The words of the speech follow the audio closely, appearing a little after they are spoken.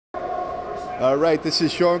All right, this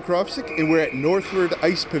is Sean Krofsick, and we're at Northford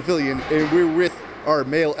Ice Pavilion, and we're with our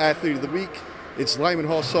male athlete of the week. It's Lyman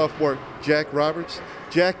Hall sophomore Jack Roberts.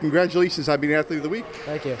 Jack, congratulations on being athlete of the week.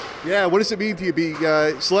 Thank you. Yeah, what does it mean to you be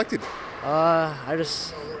selected?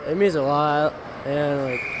 It means a lot, and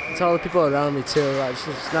like it's all the people around me too.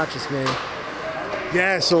 It's not just me.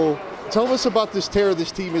 Yeah, so tell us about this tear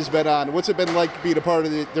this team has been on. What's it been like being a part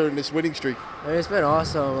of it during this winning streak? I mean, it's been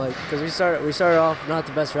awesome, like because we started off not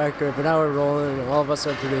the best record, but now we're rolling, and all of us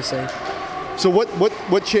are producing. So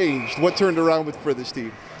what changed? What turned around for this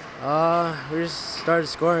team? We just started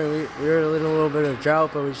scoring. We were in a little bit of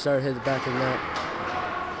drought, but we started hitting the back of the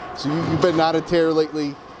net. So you've been on a tear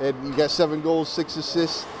lately, and you got 7 goals, 6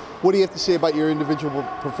 assists. What do you have to say about your individual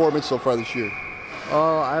performance so far this year?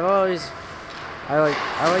 Oh, I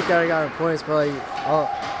like that I got points, but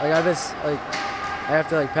I have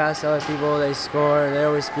to pass to other people. They score. They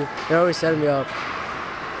always set me up.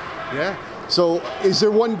 Yeah. So is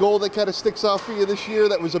there one goal that kind of sticks out for you this year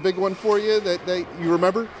that was a big one for you that you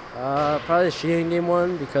remember? Probably the Sheehan game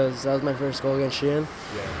one, because that was my first goal against Sheehan.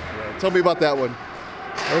 Yeah. Tell me about that one.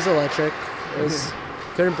 It was electric.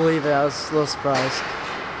 Couldn't believe it. I was a little surprised.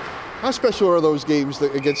 How special are those games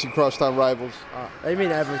against your crosstown rivals? They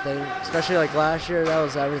mean everything, especially like last year. That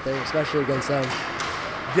was everything, especially against them.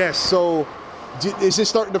 Yes. So is this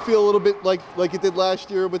starting to feel a little bit like it did last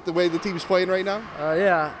year with the way the team's playing right now?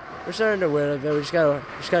 Yeah, we're starting to win a bit. We just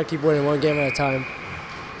gotta keep winning one game at a time.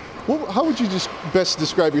 How would you just best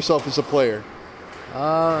describe yourself as a player?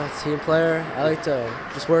 Team player. I like to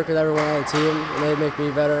just work with everyone on the team, and they make me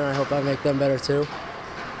better, and I hope I make them better too.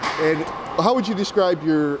 And how would you describe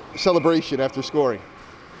your celebration after scoring?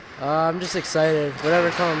 I'm just excited. Whatever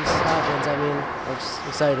happens. I mean, I'm just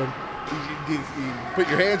excited. You put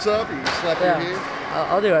your hands up, you slap your hands?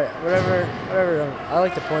 I'll do it. Whatever. I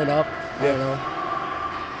like to point up. I don't know.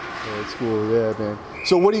 Yeah, it's cool. Yeah, man.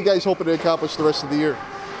 So what are you guys hoping to accomplish the rest of the year?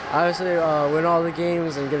 Obviously, win all the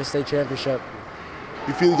games and get a state championship.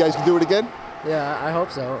 You feel you guys can do it again? Yeah, I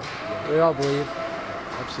hope so. We all believe.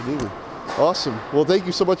 Absolutely. Awesome. Well, thank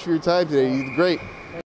you so much for your time today. You did great.